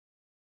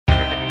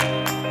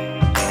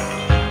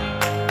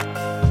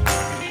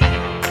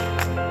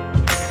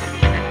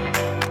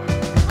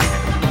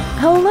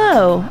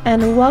Hello,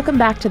 and welcome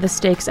back to The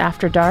Stakes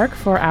After Dark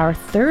for our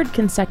third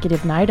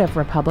consecutive night of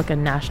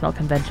Republican National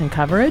Convention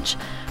coverage.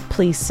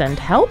 Please send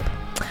help.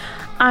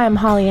 I'm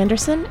Holly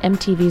Anderson,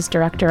 MTV's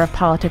Director of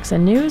Politics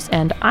and News,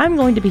 and I'm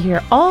going to be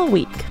here all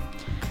week.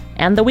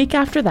 And the week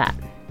after that.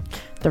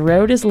 The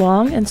road is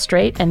long and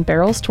straight and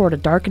barrels toward a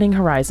darkening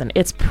horizon.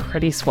 It's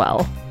pretty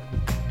swell.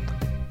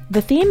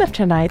 The theme of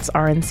tonight's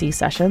RNC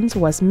sessions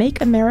was Make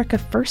America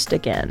First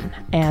Again,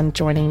 and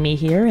joining me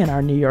here in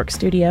our New York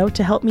studio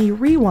to help me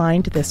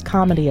rewind this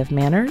comedy of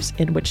manners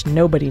in which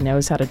nobody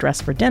knows how to dress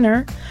for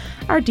dinner,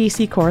 our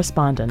DC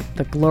correspondent,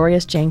 the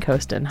glorious Jane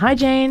Coaston. Hi,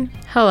 Jane.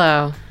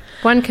 Hello.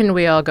 When can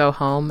we all go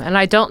home? And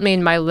I don't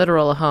mean my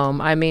literal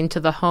home. I mean to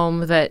the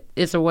home that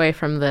is away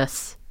from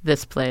this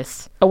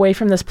place. Away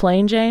from this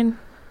plane, Jane?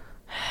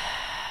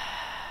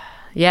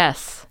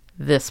 Yes,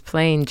 this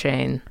plane,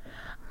 Jane.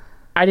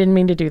 I didn't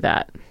mean to do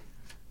that.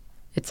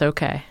 It's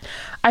okay.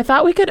 I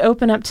thought we could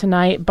open up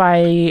tonight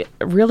by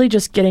really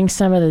just getting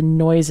some of the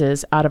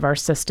noises out of our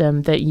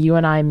system that you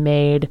and I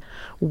made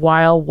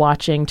while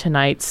watching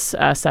tonight's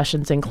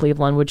sessions in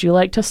Cleveland. Would you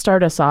like to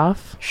start us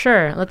off?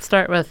 Sure. Let's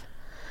start with...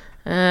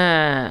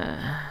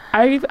 My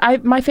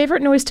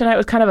favorite noise tonight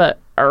was kind of a...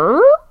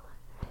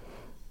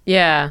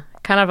 Yeah,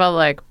 kind of a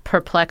like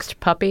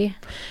perplexed puppy.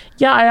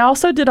 Yeah, I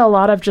also did a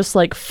lot of just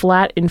like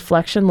flat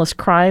inflectionless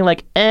crying,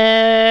 like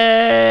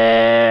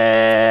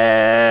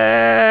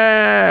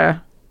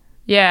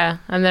Yeah,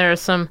 and there are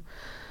some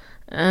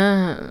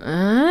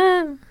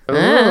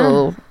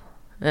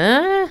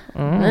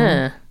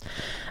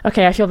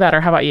Okay, I feel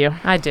better. How about you?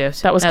 I do.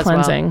 That was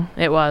cleansing. Well.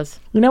 It was.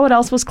 You know what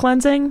else was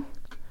cleansing?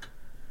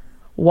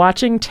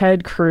 Watching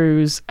Ted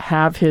Cruz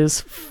have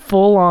his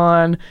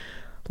full-on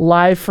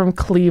live from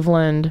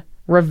Cleveland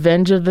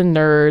Revenge of the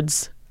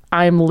Nerds,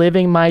 I'm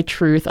living my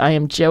truth, I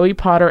am Joey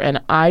Potter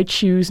and I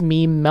choose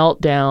me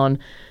meltdown,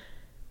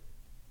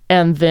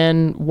 and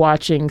then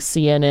watching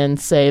CNN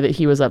say that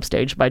he was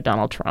upstaged by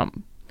Donald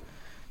Trump.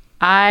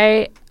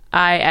 I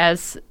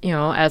as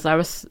I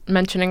was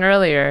mentioning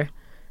earlier,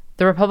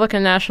 the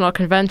Republican National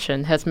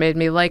Convention has made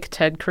me like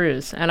Ted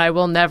Cruz, and I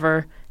will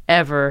never,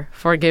 ever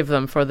forgive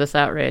them for this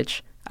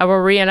outrage. I will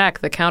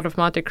reenact the Count of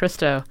Monte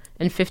Cristo.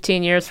 In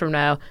 15 years from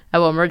now, I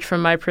will emerge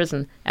from my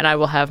prison and I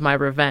will have my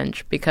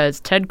revenge, because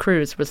Ted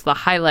Cruz was the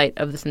highlight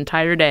of this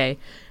entire day,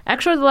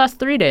 actually the last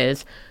 3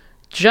 days,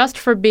 just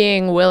for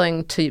being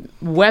willing to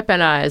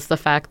weaponize the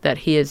fact that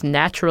he is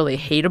naturally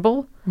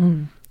hateable.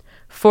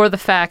 For the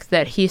fact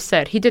that he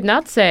did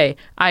not say,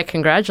 I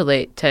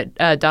congratulate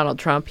Donald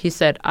Trump. He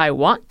said, I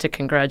want to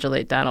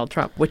congratulate Donald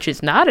Trump, which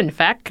is not, in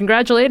fact,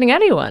 congratulating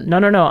anyone. No.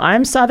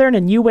 I'm Southern,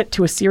 and you went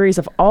to a series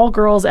of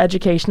all-girls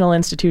educational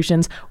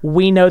institutions.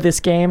 We know this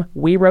game.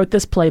 We wrote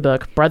this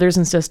playbook. Brothers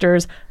and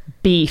sisters,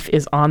 beef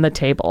is on the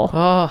table.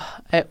 Oh,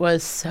 it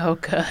was so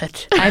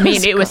good.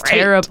 It was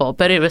terrible,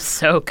 but it was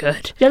so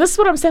good. Yeah, this is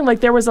what I'm saying. Like,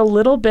 there was a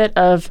little bit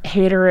of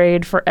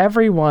haterade for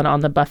everyone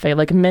on the buffet,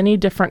 like many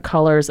different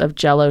colors of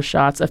Jell-O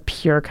shots of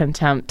pure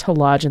contempt to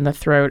lodge in the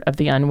throat of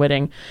the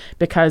unwitting,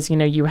 because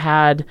you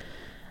had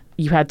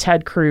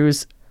Ted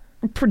Cruz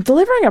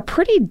delivering a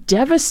pretty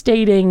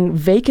devastating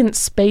vacant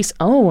space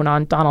own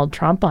on Donald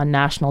Trump on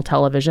national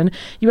television.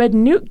 You had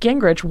Newt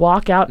Gingrich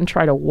walk out and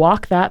try to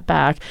walk that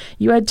back.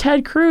 You had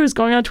Ted Cruz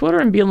going on Twitter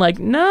and being like,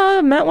 no,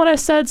 I meant what I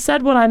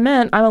said what I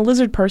meant. I'm a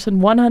lizard person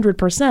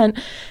 100%.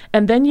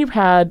 And then you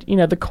had,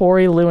 the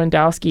Corey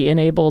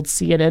Lewandowski-enabled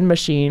CNN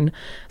machine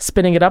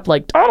spinning it up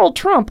like, Donald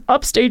Trump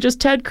upstages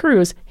Ted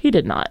Cruz. He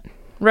did not.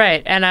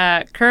 Right.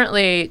 And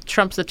currently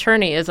Trump's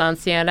attorney is on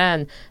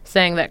CNN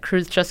saying that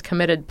Cruz just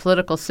committed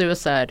political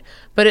suicide.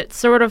 But it's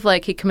sort of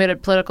like he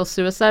committed political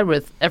suicide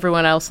with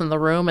everyone else in the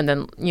room, and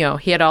then,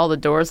 he had all the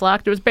doors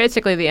locked. It was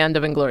basically the end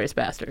of Inglourious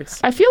Basterds.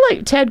 I feel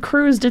like Ted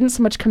Cruz didn't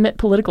so much commit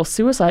political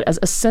suicide as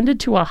ascended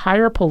to a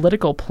higher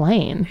political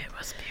plane. It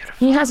was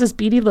beautiful. He has his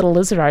beady little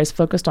lizard eyes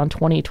focused on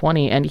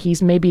 2020, and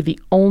he's maybe the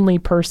only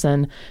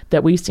person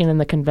that we've seen in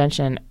the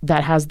convention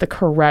that has the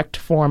correct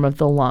form of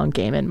the long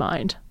game in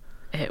mind.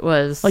 It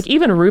was... Like,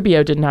 even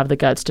Rubio didn't have the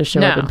guts to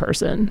show up in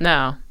person.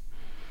 No.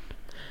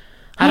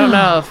 I don't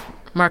know if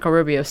Marco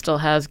Rubio still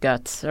has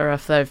guts, or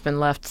if they've been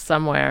left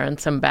somewhere in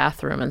some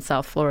bathroom in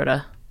South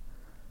Florida.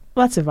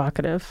 Well, that's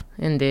evocative.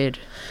 Indeed.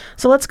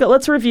 So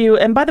let's review.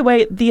 And by the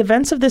way, the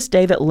events of this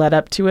day that led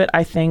up to it,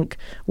 I think,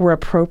 were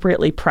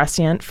appropriately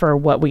prescient for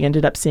what we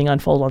ended up seeing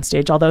unfold on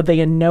stage, although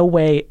they in no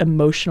way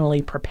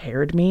emotionally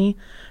prepared me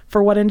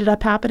for what ended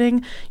up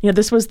happening.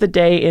 This was the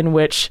day in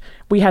which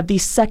we had the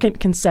second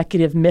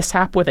consecutive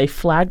mishap with a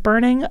flag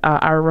burning.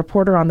 Our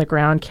reporter on the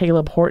ground,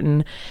 Caleb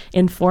Horton,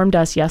 informed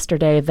us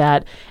yesterday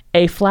that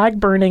a flag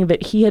burning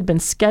that he had been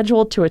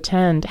scheduled to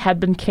attend had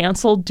been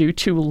canceled due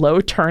to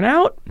low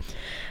turnout.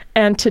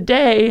 And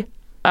today,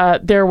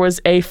 there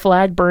was a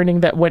flag burning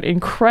that went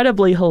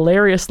incredibly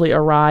hilariously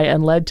awry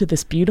and led to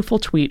this beautiful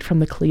tweet from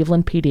the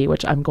Cleveland PD,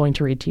 which I'm going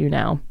to read to you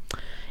now.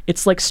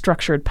 It's like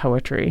structured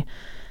poetry.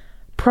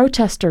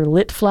 Protester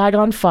lit flag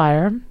on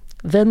fire,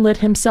 then lit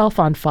himself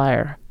on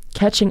fire,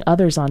 catching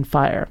others on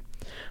fire.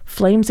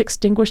 Flames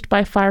extinguished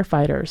by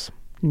firefighters.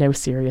 No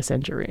serious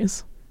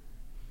injuries.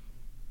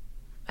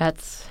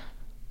 That's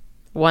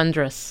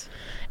wondrous.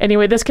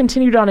 Anyway, this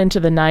continued on into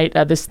the night,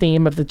 this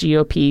theme of the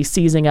GOP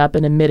seizing up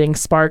and emitting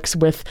sparks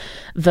with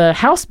the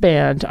house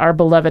band, our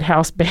beloved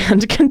house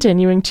band,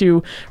 continuing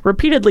to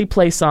repeatedly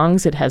play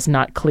songs it has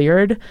not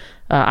cleared.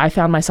 I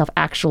found myself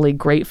actually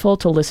grateful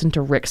to listen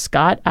to Rick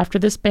Scott after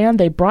this band.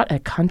 They brought a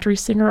country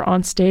singer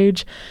on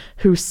stage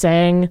who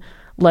sang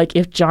like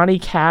if Johnny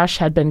Cash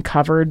had been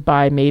covered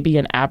by maybe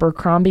an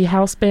Abercrombie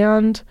house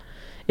band.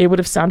 It would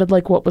have sounded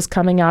like what was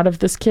coming out of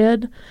this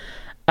kid.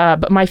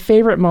 But my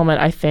favorite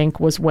moment, I think,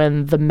 was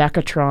when the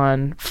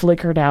Mechatron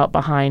flickered out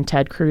behind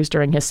Ted Cruz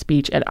during his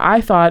speech, and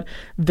I thought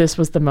this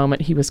was the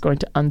moment he was going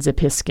to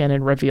unzip his skin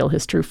and reveal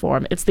his true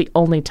form. It's the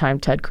only time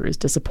Ted Cruz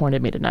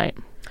disappointed me tonight.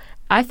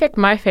 I think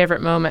my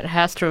favorite moment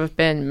has to have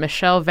been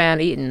Michelle Van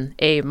Eaton,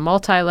 a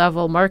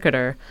multi-level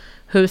marketer,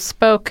 who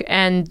spoke,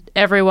 and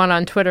everyone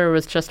on Twitter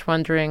was just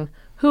wondering,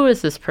 who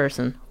is this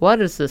person? What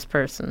is this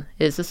person?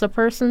 Is this a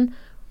person?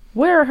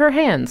 Where are her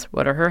hands?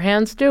 What are her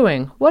hands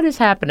doing? What is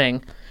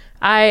happening?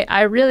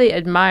 I really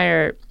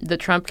admire the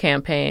Trump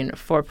campaign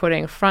for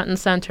putting front and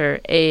center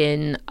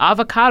an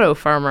avocado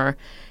farmer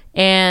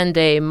and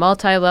a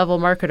multi-level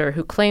marketer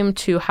who claimed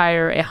to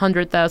hire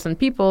 100,000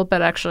 people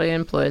but actually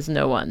employs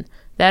no one.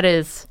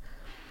 It's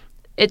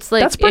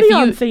like that's pretty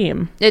on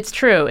theme. It's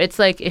true. It's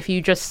like if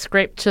you just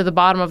scraped to the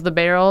bottom of the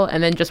barrel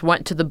and then just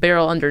went to the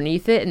barrel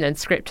underneath it and then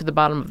scraped to the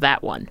bottom of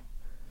that one.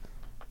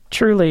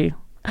 Truly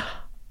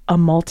a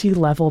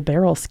multi-level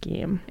barrel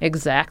scheme.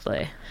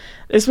 Exactly.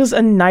 This was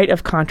a night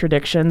of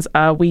contradictions.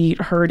 We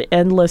heard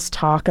endless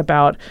talk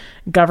about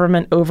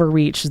government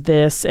overreach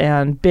this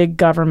and big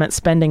government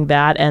spending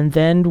that. And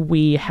then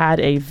we had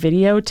a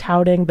video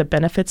touting the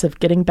benefits of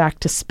getting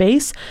back to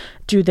space.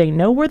 Do they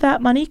know where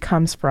that money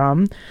comes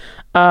from?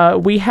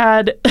 We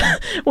had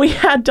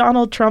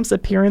Donald Trump's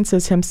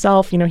appearances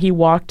himself. You know, he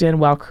walked in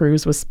while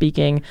Cruz was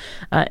speaking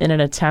in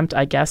an attempt,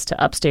 I guess, to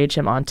upstage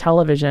him on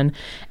television,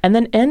 and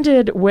then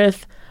ended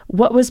with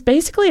what was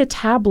basically a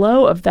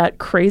tableau of that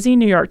crazy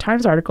New York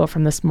Times article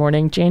from this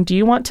morning. Jane, do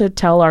you want to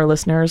tell our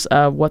listeners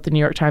what the New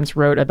York Times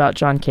wrote about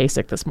John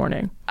Kasich this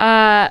morning?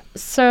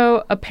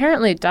 So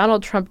apparently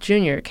Donald Trump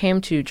Jr. came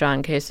to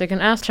John Kasich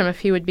and asked him if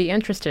he would be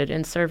interested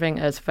in serving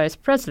as vice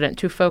president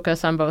to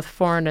focus on both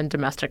foreign and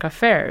domestic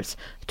affairs,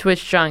 to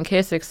which John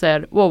Kasich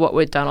said, well, what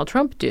would Donald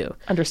Trump do?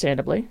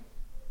 Understandably.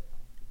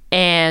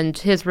 And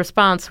his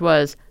response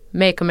was,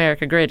 make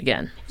America great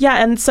again.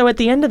 Yeah, and so at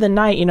the end of the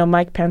night, you know,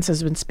 Mike Pence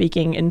has been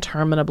speaking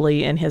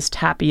interminably in his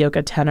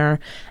tapioca tenor,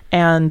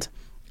 and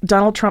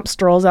Donald Trump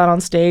strolls out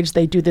on stage.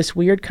 They do this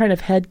weird kind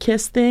of head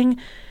kiss thing,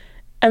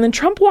 and then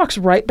Trump walks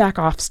right back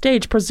off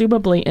stage,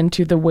 presumably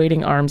into the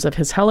waiting arms of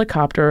his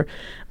helicopter.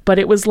 But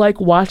it was like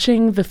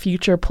watching the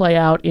future play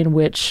out in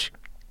which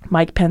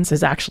Mike Pence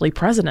is actually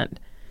president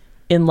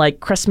in like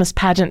Christmas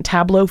pageant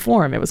tableau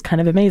form. It was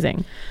kind of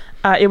amazing.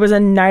 It was a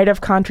night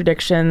of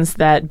contradictions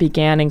that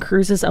began in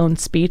Cruz's own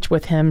speech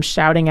with him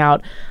shouting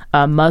out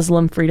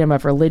Muslim freedom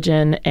of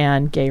religion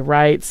and gay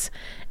rights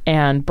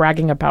and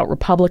bragging about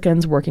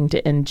Republicans working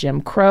to end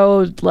Jim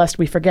Crow. Lest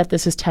we forget,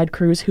 this is Ted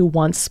Cruz, who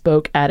once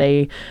spoke at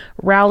a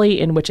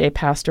rally in which a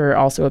pastor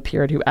also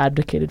appeared who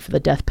advocated for the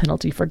death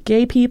penalty for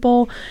gay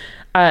people.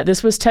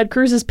 This was Ted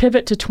Cruz's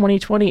pivot to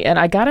 2020, and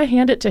I got to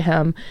hand it to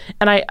him.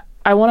 And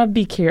I want to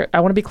be clear. I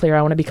want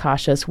to be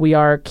cautious.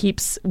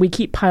 We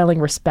keep piling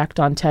respect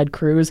on Ted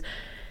Cruz.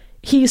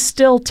 He's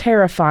still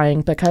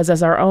terrifying because,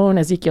 as our own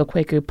Ezekiel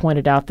Kweku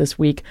pointed out this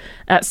week,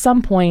 at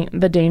some point,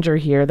 the danger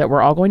here that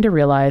we're all going to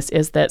realize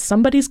is that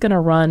somebody's going to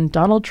run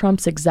Donald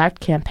Trump's exact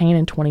campaign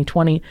in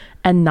 2020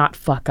 and not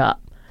fuck up.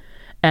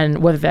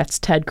 And whether that's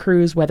Ted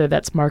Cruz, whether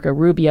that's Marco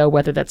Rubio,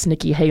 whether that's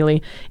Nikki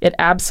Haley, it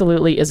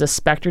absolutely is a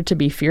specter to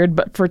be feared.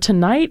 But for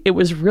tonight, it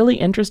was really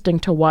interesting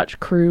to watch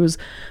Cruz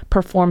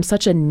perform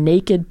such a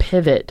naked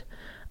pivot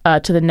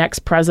to the next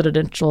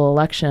presidential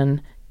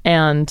election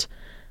and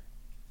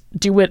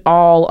do it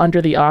all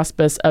under the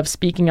auspice of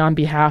speaking on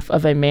behalf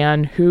of a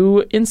man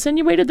who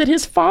insinuated that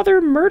his father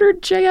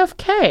murdered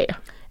JFK.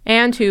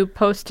 And who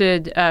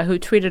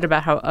tweeted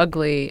about how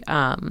ugly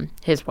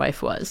his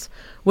wife was,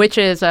 which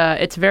is,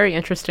 it's very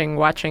interesting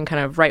watching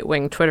kind of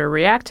right-wing Twitter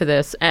react to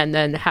this, and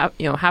then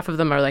half of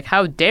them are like,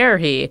 how dare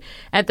he?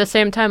 At the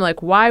same time,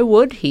 like, why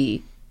would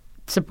he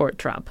support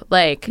Trump?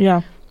 Like,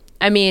 yeah.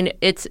 I mean,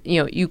 it's,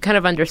 you kind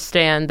of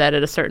understand that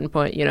at a certain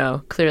point,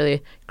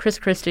 clearly Chris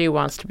Christie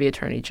wants to be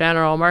attorney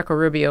general. Marco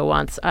Rubio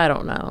wants, I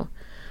don't know,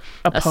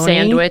 a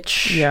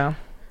sandwich. Yeah.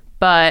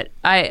 But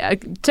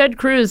Ted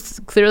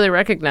Cruz clearly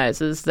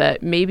recognizes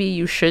that maybe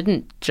you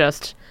shouldn't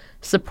just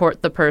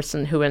support the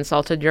person who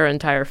insulted your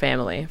entire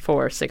family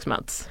for 6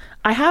 months.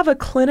 I have a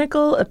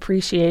clinical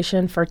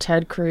appreciation for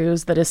Ted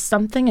Cruz that is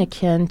something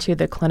akin to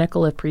the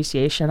clinical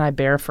appreciation I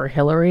bear for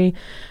Hillary,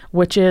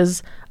 which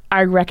is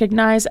I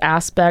recognize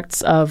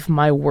aspects of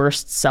my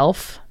worst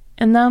self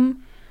in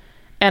them.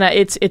 And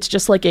it's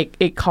just like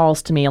it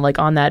calls to me, like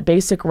on that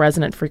basic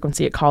resonant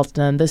frequency, it calls to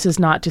them. This is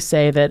not to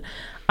say that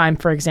I'm,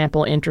 for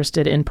example,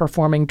 interested in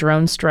performing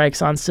drone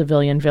strikes on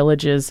civilian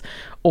villages,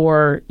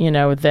 or,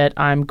 that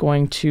I'm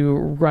going to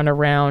run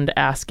around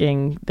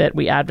asking that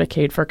we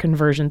advocate for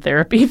conversion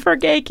therapy for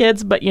gay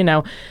kids. But,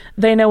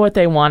 they know what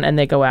they want and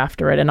they go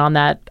after it. And on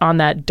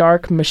that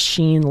dark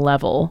machine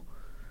level,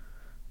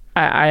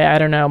 I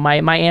don't know,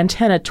 my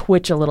antenna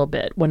twitch a little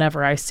bit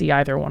whenever I see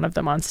either one of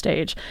them on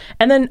stage.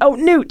 And then,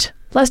 Newt,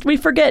 lest we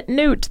forget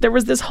Newt. There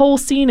was this whole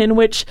scene in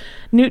which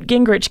Newt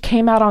Gingrich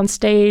came out on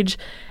stage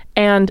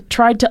and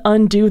tried to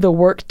undo the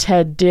work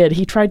Ted did.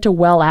 He tried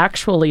to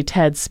actually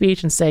Ted's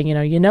speech and saying,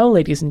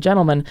 ladies and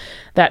gentlemen,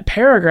 that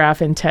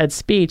paragraph in Ted's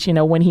speech,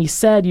 when he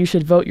said you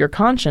should vote your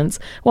conscience,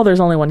 well,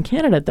 there's only one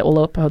candidate that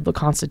will uphold the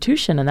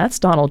Constitution, and that's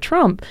Donald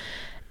Trump.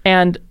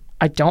 And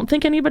I don't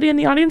think anybody in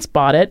the audience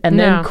bought it. And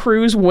then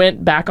Cruz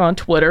went back on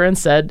Twitter and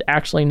said,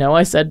 actually, no,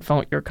 I said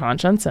vote your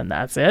conscience, and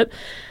that's it.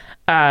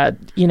 And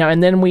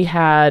then we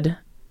had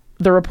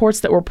the reports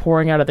that were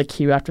pouring out of the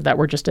queue after that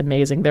were just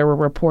amazing. There were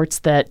reports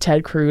that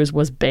Ted Cruz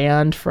was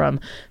banned from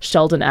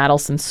Sheldon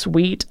Adelson's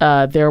suite.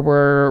 There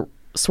were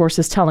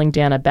sources telling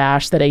Dana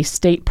Bash that a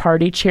state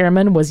party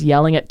chairman was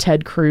yelling at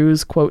Ted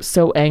Cruz, quote,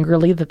 so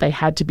angrily that they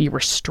had to be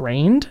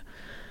restrained.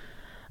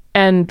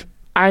 And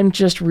I'm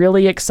just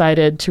really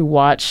excited to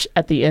watch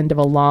at the end of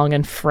a long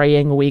and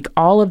fraying week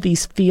all of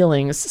these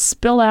feelings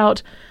spill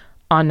out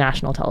on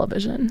national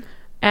television.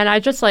 And I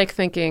just like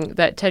thinking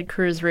that Ted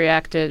Cruz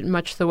reacted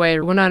much the way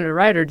Winona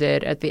Ryder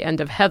did at the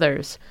end of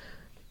Heathers,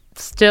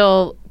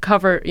 still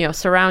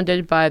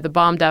surrounded by the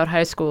bombed out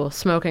high school,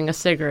 smoking a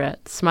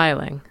cigarette,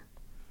 smiling.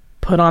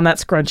 Put on that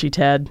scrunchie,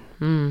 Ted.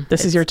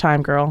 This is your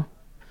time, girl.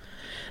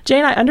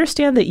 Jane, I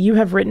understand that you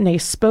have written a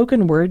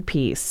spoken word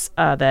piece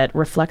that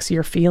reflects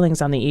your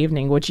feelings on the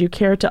evening. Would you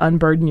care to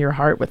unburden your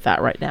heart with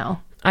that right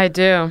now? I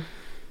do.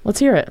 Let's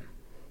hear it.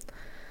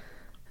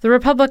 The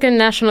Republican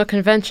National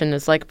Convention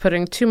is like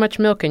putting too much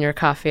milk in your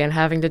coffee and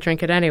having to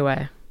drink it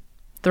anyway.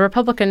 The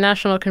Republican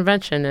National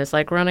Convention is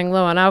like running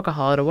low on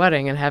alcohol at a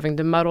wedding and having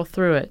to muddle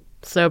through it,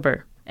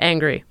 sober,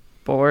 angry,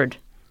 bored.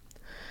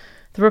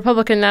 The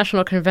Republican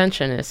National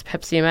Convention is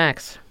Pepsi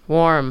Max,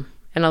 warm,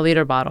 in a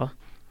liter bottle.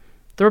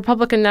 The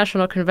Republican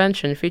National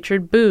Convention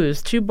featured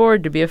booze too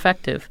bored to be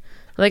effective,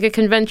 like a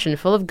convention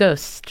full of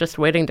ghosts just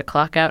waiting to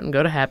clock out and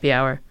go to happy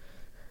hour.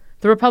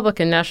 The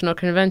Republican National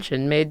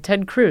Convention made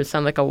Ted Cruz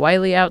sound like a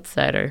wily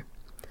outsider.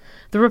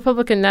 The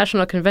Republican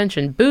National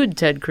Convention booed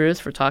Ted Cruz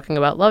for talking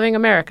about loving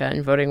America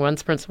and voting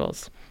one's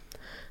principles.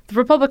 The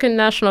Republican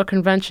National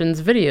Convention's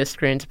video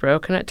screens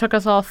broke, and it took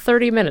us all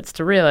 30 minutes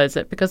to realize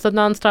it because the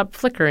nonstop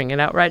flickering and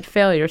outright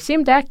failure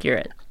seemed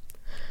accurate.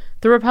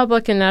 The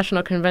Republican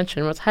National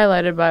Convention was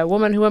highlighted by a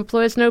woman who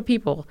employs no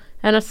people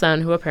and a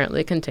son who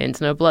apparently contains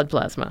no blood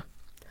plasma.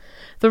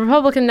 The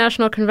Republican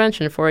National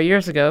Convention 4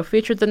 years ago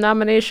featured the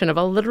nomination of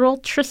a literal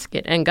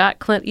Triscuit and got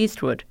Clint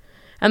Eastwood,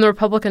 and the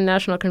Republican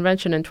National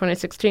Convention in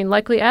 2016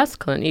 likely asked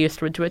Clint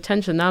Eastwood to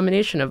attend the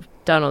nomination of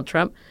Donald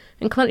Trump,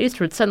 and Clint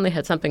Eastwood suddenly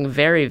had something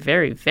very,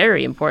 very,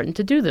 very important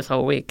to do this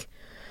whole week.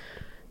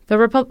 The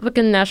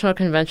Republican National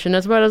Convention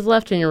is what is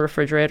left in your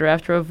refrigerator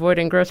after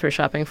avoiding grocery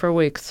shopping for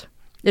weeks.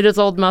 It is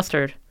old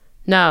mustard.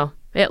 No,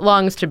 it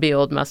longs to be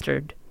old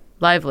mustard,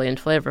 lively and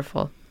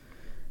flavorful.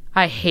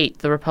 I hate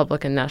the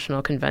Republican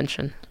National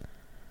Convention.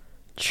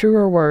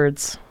 Truer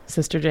words,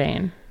 Sister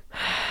Jane.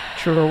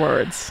 Truer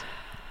words.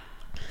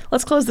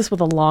 Let's close this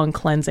with a long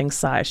cleansing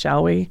sigh,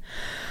 shall we?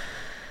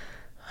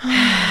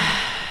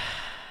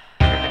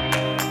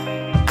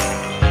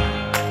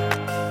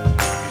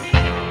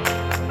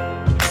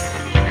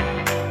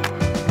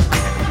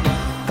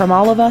 From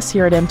all of us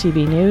here at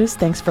MTV News,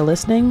 thanks for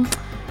listening.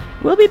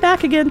 We'll be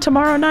back again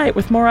tomorrow night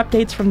with more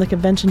updates from the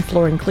convention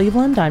floor in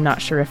Cleveland. I'm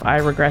not sure if I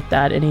regret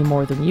that any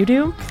more than you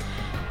do,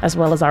 as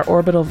well as our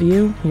orbital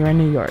view here in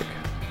New York.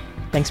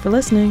 Thanks for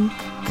listening.